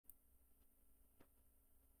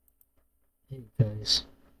Hey guys,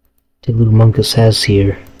 Umongus has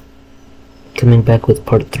here, coming back with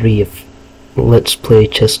part 3 of Let's Play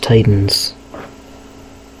Chess Titans.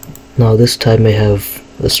 Now this time I have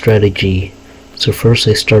a strategy. So first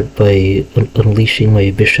I start by unleashing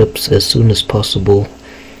my bishops as soon as possible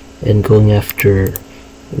and going after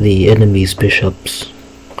the enemy's bishops.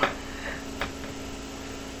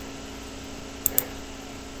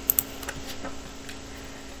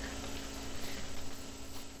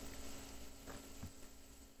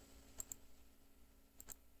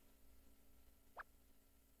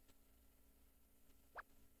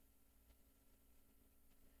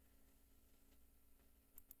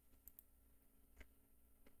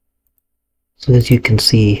 So as you can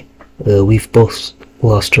see, we've both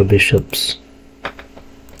lost our bishops.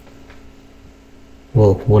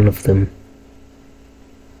 Well, one of them.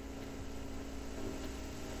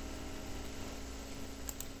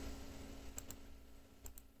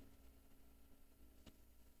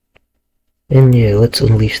 And yeah, let's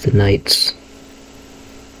unleash the knights.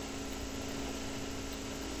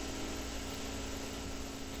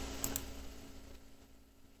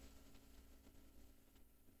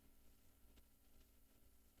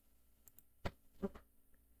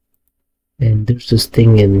 And there's this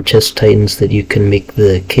thing in Chess Titans that you can make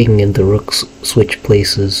the king and the rooks switch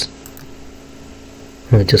places.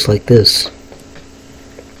 Just like this.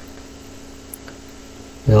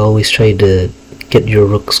 I always try to get your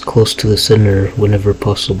rooks close to the center whenever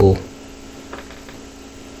possible.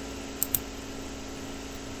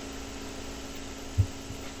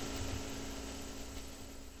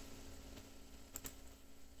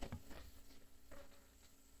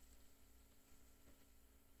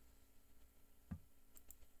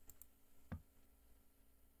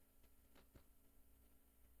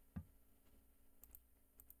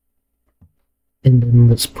 And then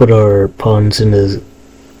let's put our pawns in a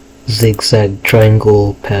zigzag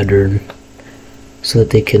triangle pattern so that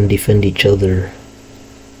they can defend each other.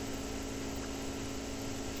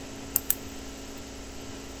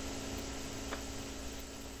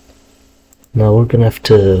 Now we're gonna have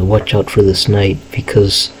to watch out for this knight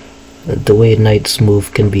because the way knights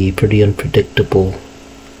move can be pretty unpredictable.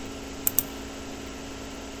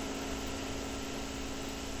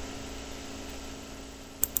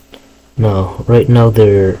 Now, right now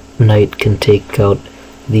their knight can take out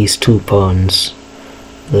these two pawns.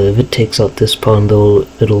 If it takes out this pawn though,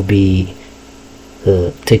 it'll be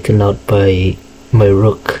taken out by my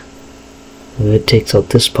rook. If it takes out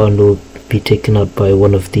this pawn, it'll be taken out by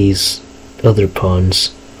one of these other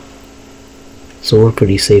pawns. So we're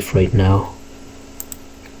pretty safe right now.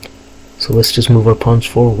 So let's just move our pawns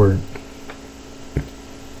forward.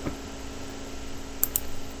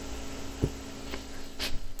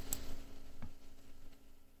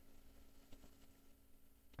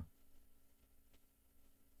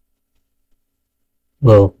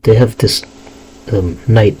 Well, they have this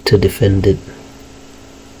knight to defend it.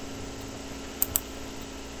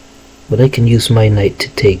 But I can use my knight to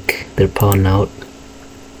take their pawn out.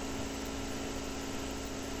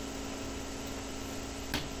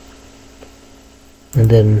 And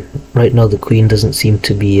then, right now the queen doesn't seem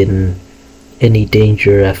to be in any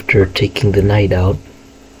danger after taking the knight out.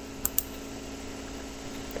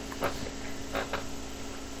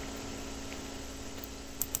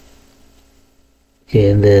 Okay,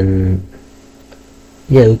 and then,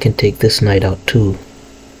 yeah, we can take this knight out too.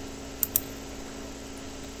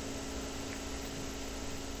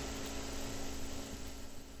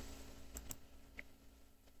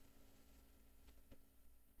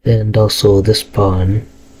 And also this pawn.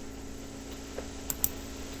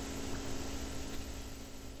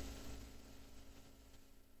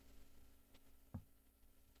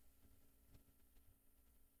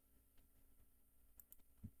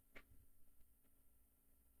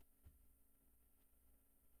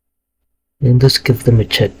 And let's give them a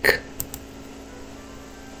check.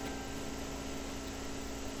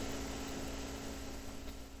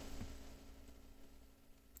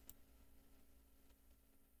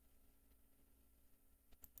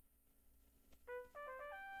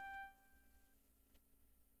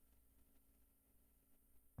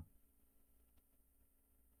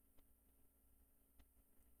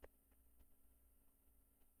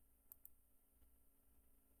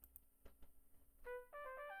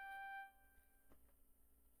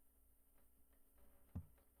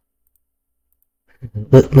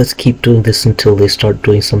 Let's keep doing this until they start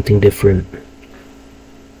doing something different.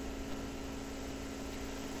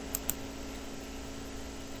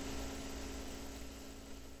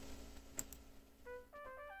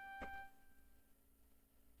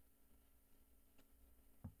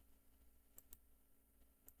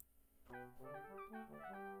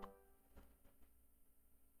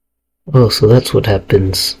 Oh, so that's what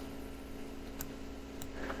happens.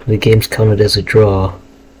 The game's counted as a draw.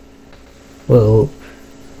 Well,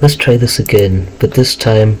 let's try this again, but this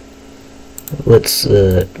time let's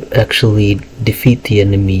actually defeat the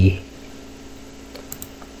enemy.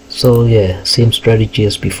 So yeah, same strategy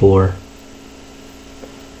as before.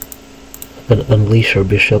 Unleash our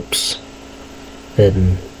bishops,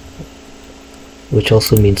 and which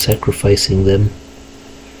also means sacrificing them.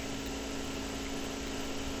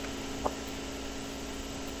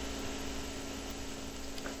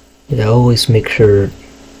 Yeah, always make sure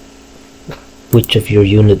which of your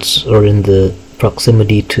units are in the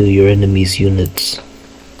proximity to your enemy's units.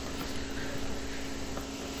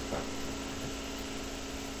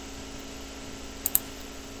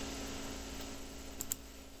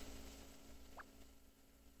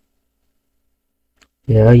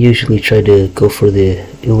 Yeah, I usually try to go for the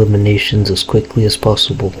eliminations as quickly as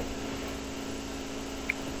possible.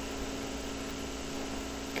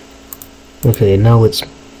 Okay, now let's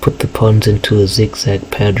put the pawns into a zigzag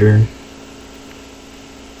pattern.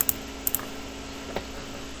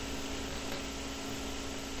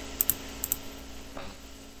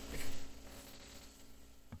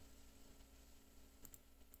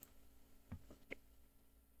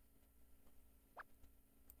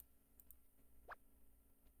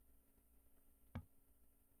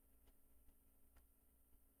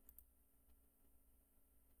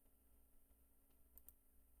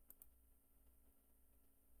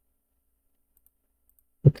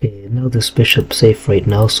 Okay, now this bishop's safe right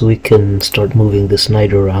now, so we can start moving this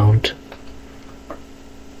knight around.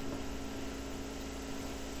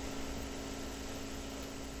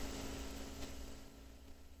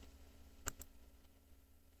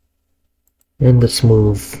 And let's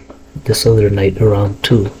move this other knight around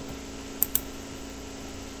too.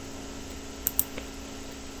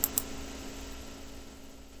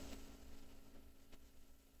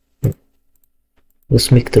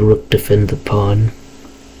 Let's make the rook defend the pawn.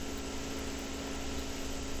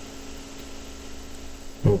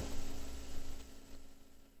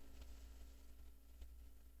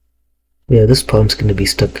 Yeah, this pawn's gonna be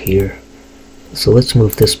stuck here. So let's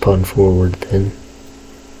move this pawn forward then.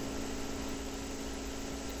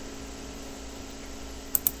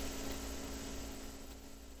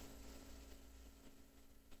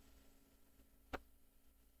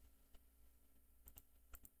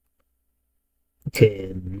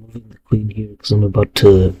 Okay, I'm moving the queen here because I'm about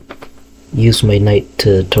to use my knight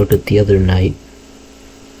to target the other knight.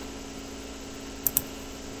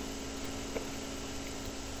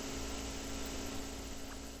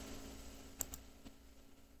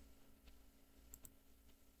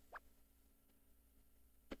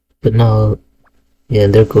 But now, yeah,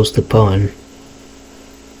 there goes the pawn.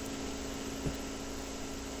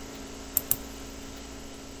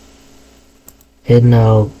 And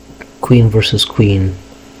now, queen versus queen.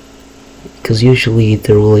 Because usually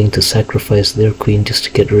they're willing to sacrifice their queen just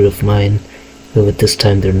to get rid of mine, but this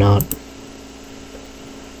time they're not.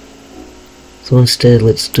 So instead,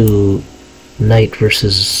 let's do knight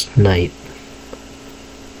versus knight.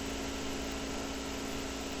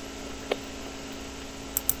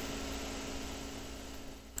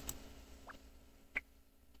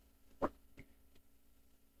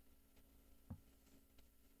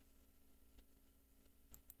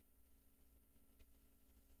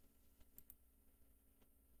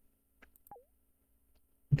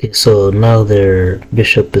 Okay, so now their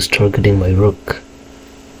bishop is targeting my rook.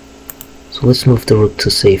 So let's move the rook to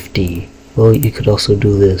safety. Well, you could also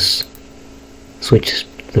do this. Switch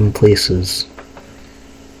them places.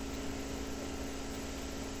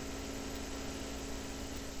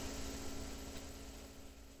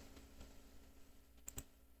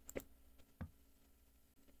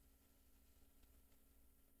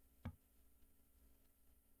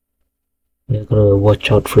 I gotta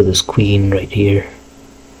watch out for this queen right here.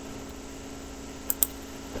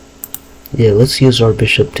 Yeah, let's use our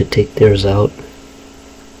bishop to take theirs out.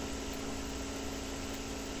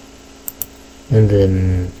 And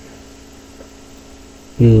then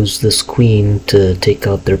use this queen to take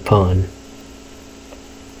out their pawn.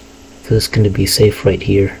 So it's going to be safe right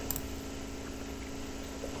here.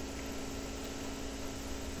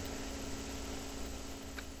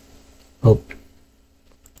 Oh.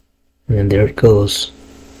 And there it goes.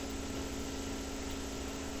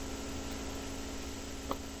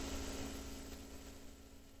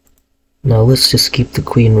 Now let's just keep the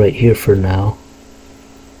queen right here for now.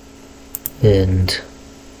 And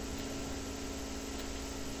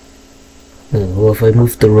well, if I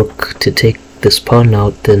move the rook to take this pawn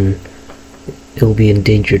out, then it'll be in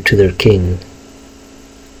danger to their king.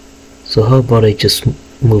 So how about I just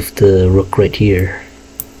move the rook right here.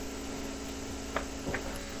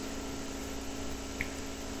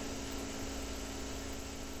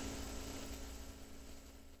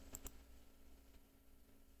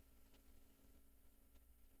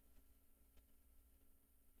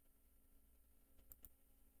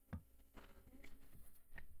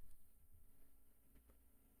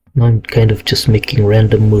 Now I'm kind of just making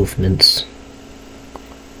random movements.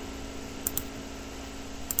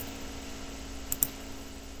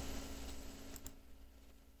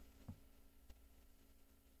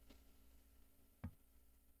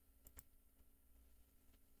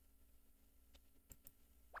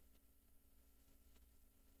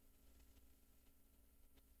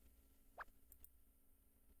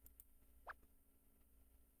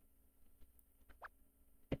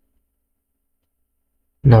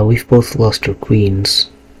 Now we've both lost our queens.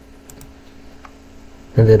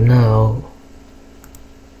 And then now,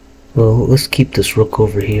 well, let's keep this rook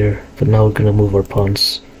over here, but now we're gonna move our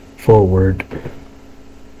pawns forward.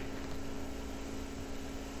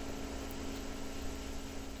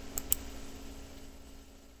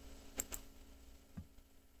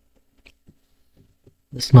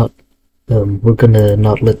 Let's not, we're gonna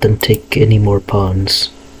not let them take any more pawns.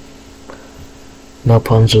 Now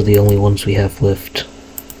pawns are the only ones we have left.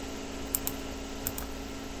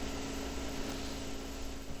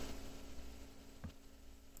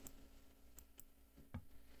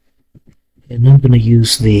 And I'm gonna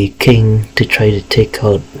use the king to try to take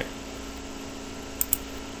out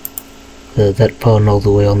that pawn all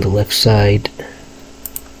the way on the left side.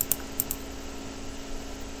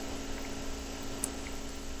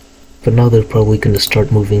 But now they're probably gonna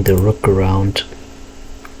start moving their rook around.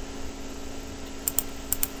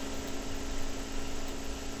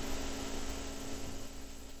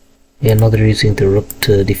 Yeah, now they're using the rook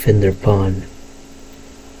to defend their pawn.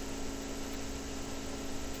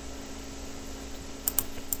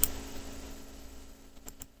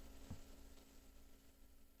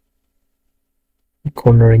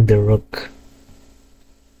 Cornering the rook.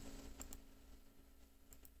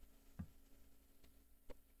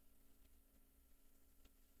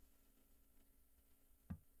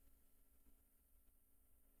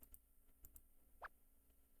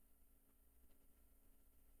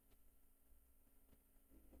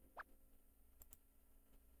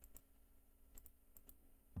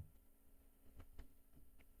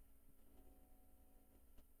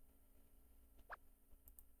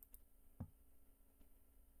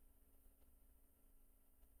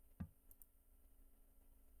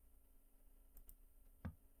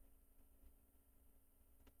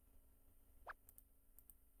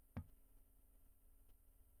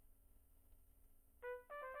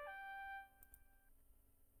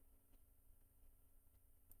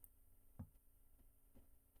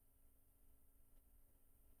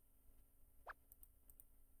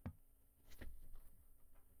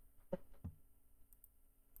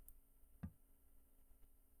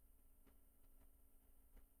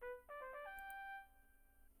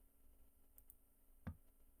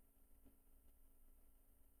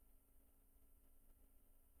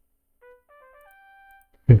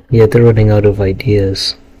 Yeah, they're running out of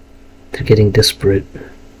ideas. They're getting desperate.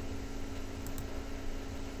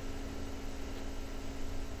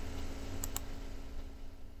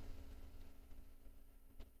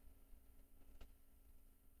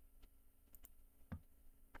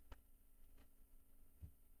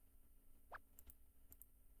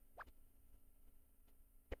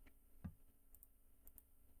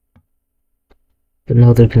 But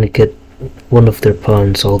now they're gonna get one of their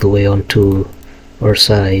pawns all the way onto our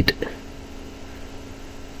side.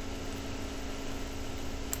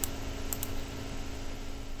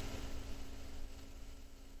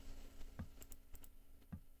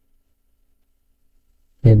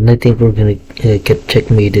 And I think we're gonna get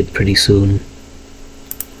checkmated pretty soon.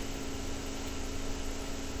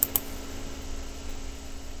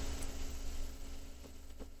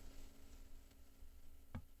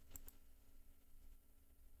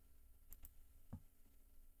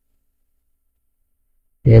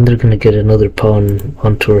 And they're gonna get another pawn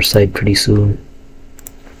onto our side pretty soon.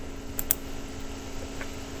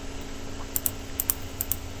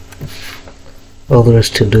 All there is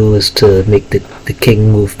to do is to make the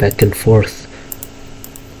king move back and forth.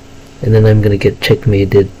 And then I'm gonna get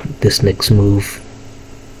checkmated this next move.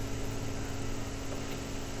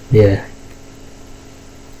 Yeah.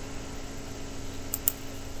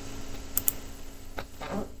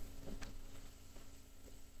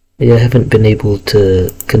 Yeah, I haven't been able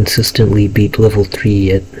to consistently beat level 3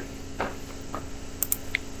 yet.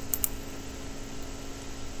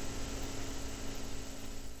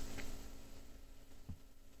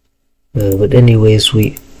 But anyways,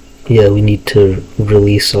 we need to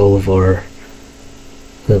release um,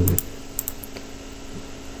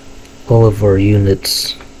 all of our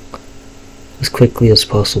units as quickly as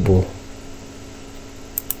possible.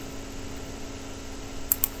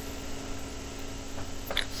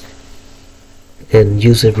 And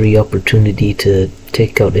use every opportunity to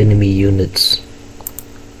take out enemy units.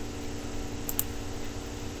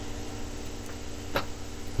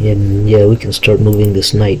 And yeah, we can start moving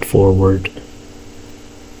this knight forward.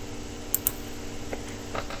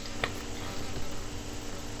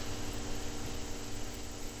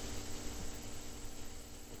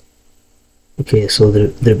 Okay, so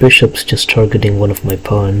their bishop's just targeting one of my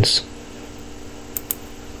pawns.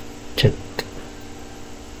 Check.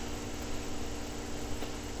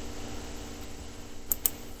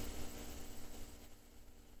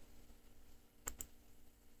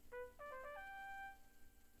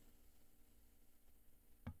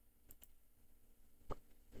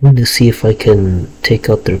 I'm going to see if I can take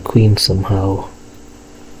out their queen somehow.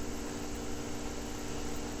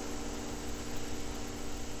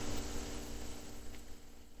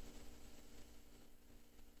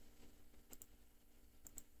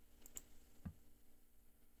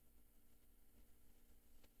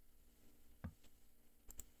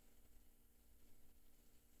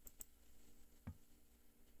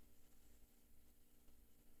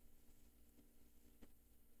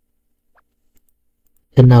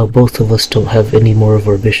 And now both of us don't have any more of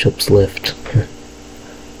our bishops left.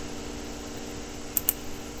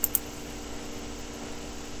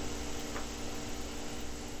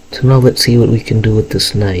 So now let's see what we can do with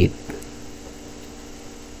this knight.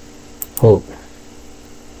 Oh.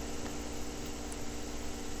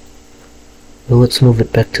 Well, let's move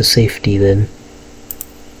it back to safety then.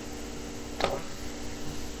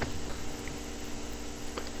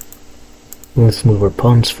 Let's move our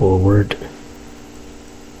pawns forward.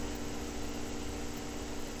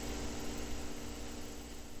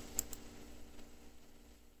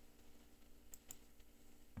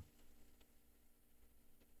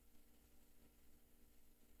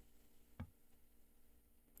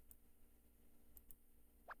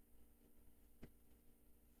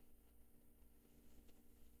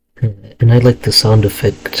 And I like the sound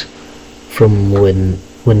effect from when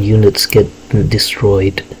units get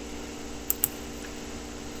destroyed.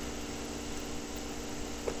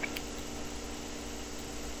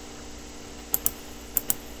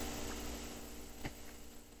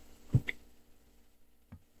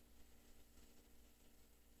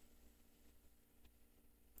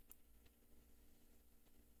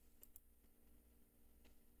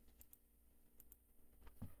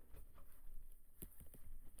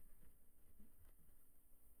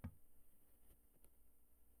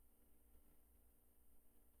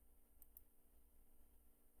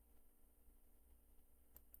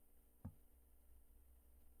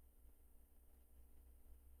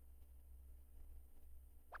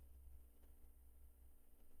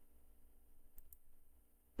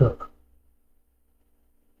 Oh.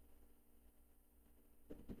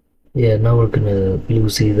 Yeah, now we're gonna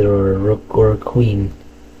lose either a rook or a queen.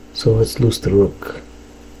 So let's lose the rook.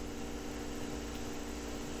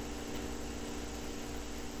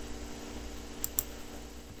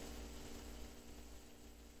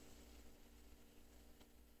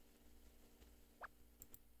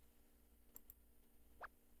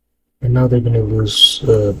 And now they're gonna lose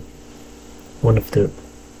one of their...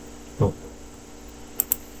 Oh.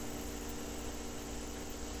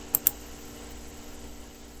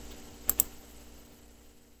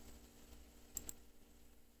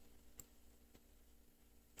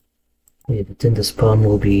 Yeah, but then this pawn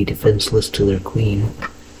will be defenseless to their queen.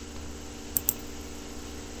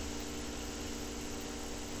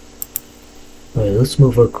 Alright, let's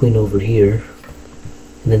move our queen over here.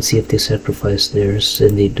 And then see if they sacrifice theirs,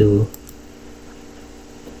 and they do.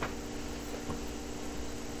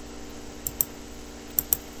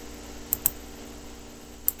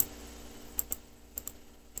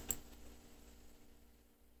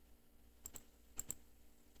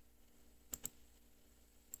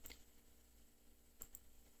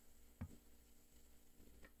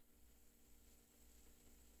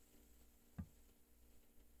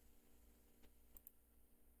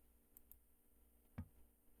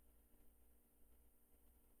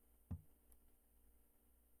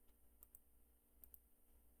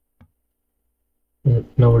 Yep,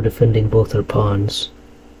 now we're defending both our pawns.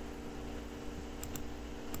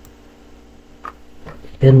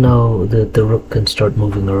 And now the rook can start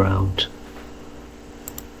moving around.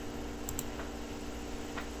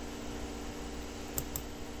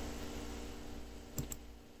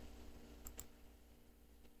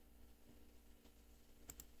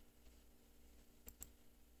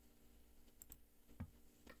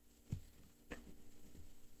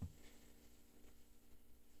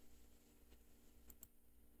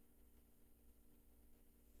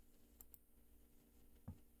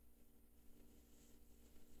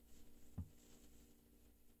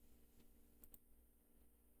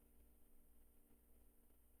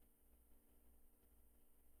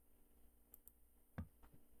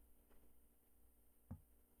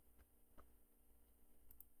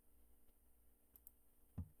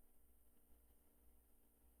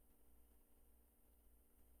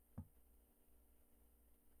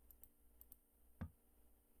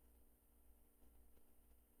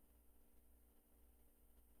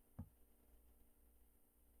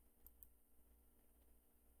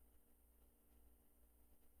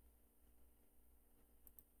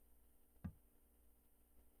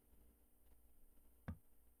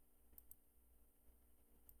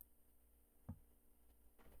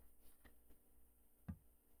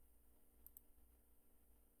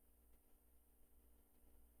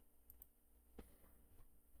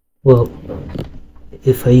 Well,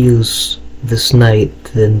 if I use this knight,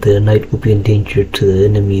 then the knight will be in danger to the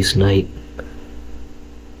enemy's knight.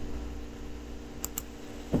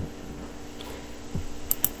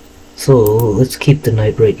 So let's keep the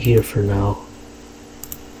knight right here for now.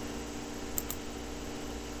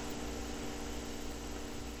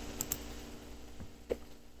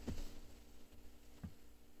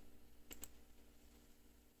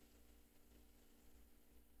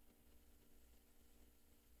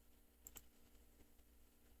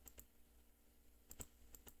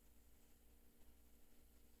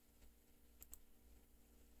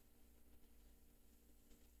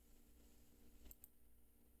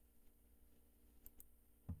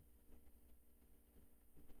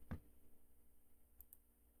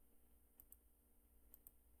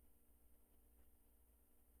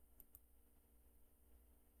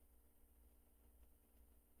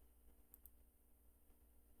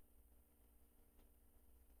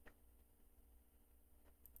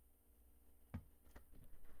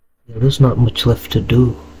 Yeah, there's not much left to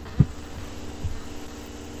do.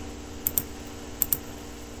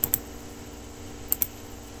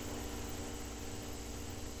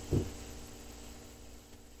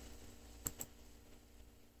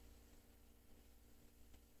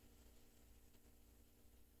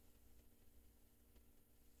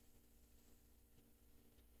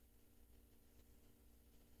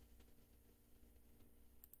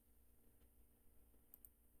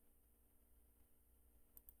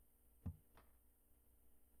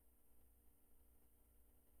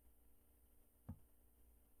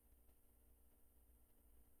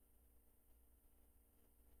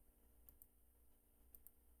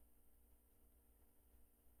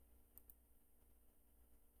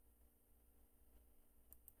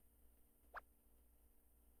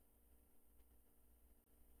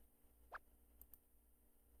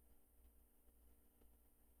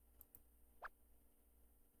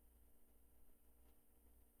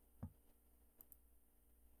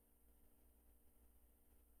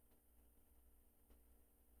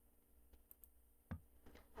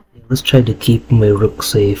 Yeah, let's try to keep my rook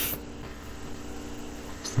safe.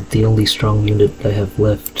 It's the only strong unit I have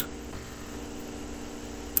left.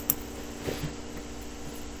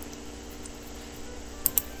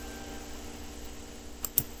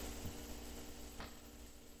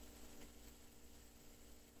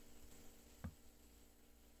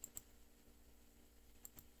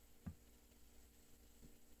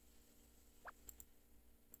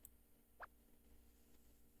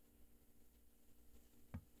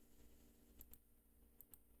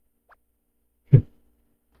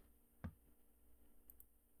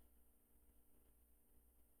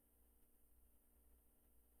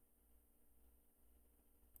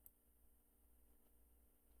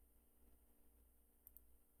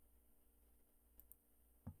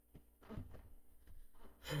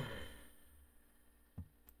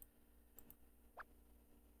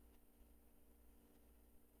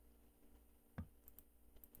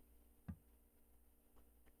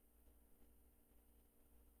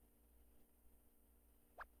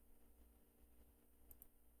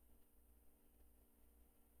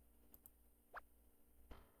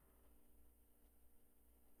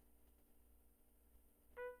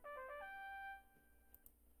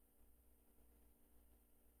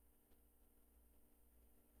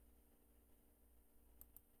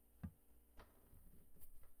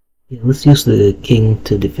 Yeah, let's use the king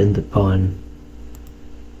to defend the pawn.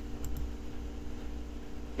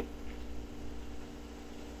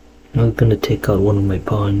 I'm gonna take out one of my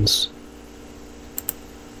pawns.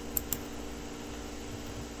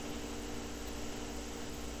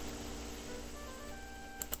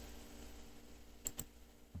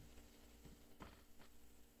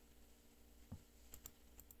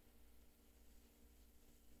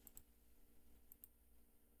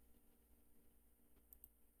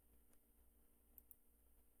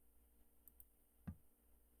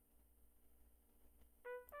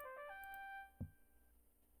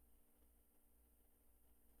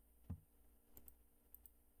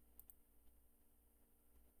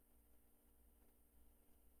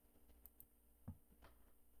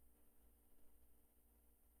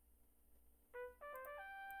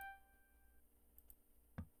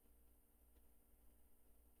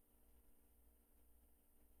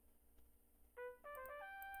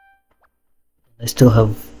 I still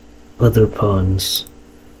have other pawns.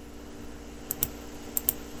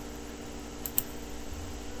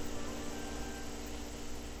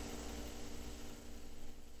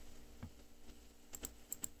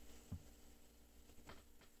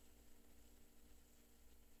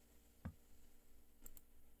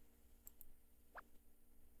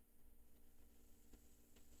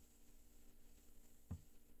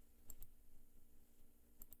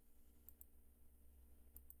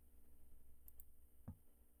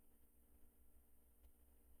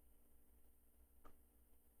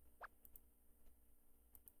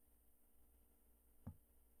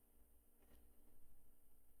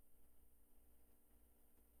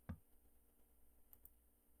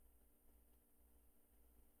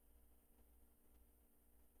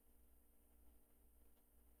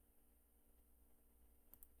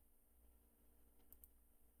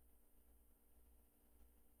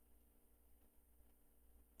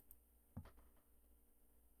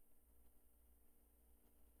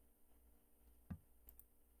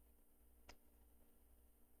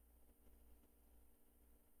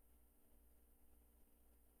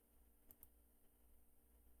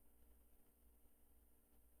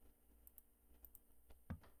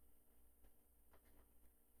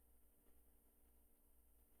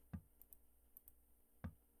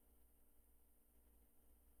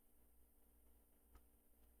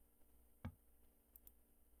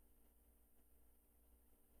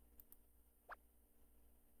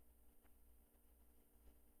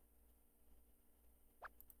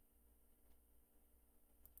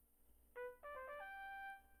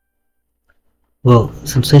 Well,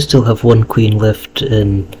 since I still have one queen left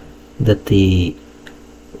and that the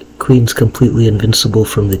queen's completely invincible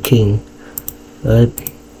from the king, I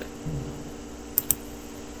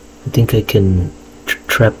think I can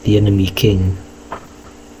trap the enemy king.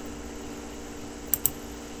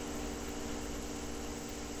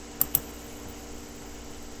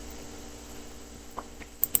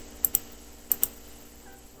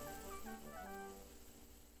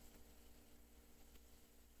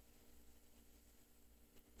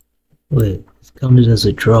 Wait, it's counted as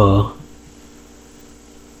a draw.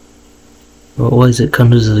 Well, why is it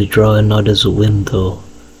counted as a draw and not as a win though?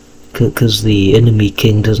 Because the enemy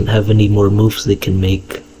king doesn't have any more moves they can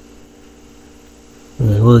make.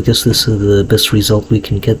 Well, I guess this is the best result we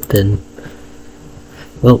can get then.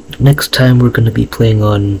 Well, next time we're going to be playing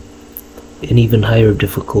on an even higher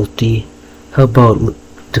difficulty. How about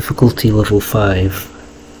difficulty level 5?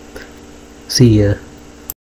 See ya.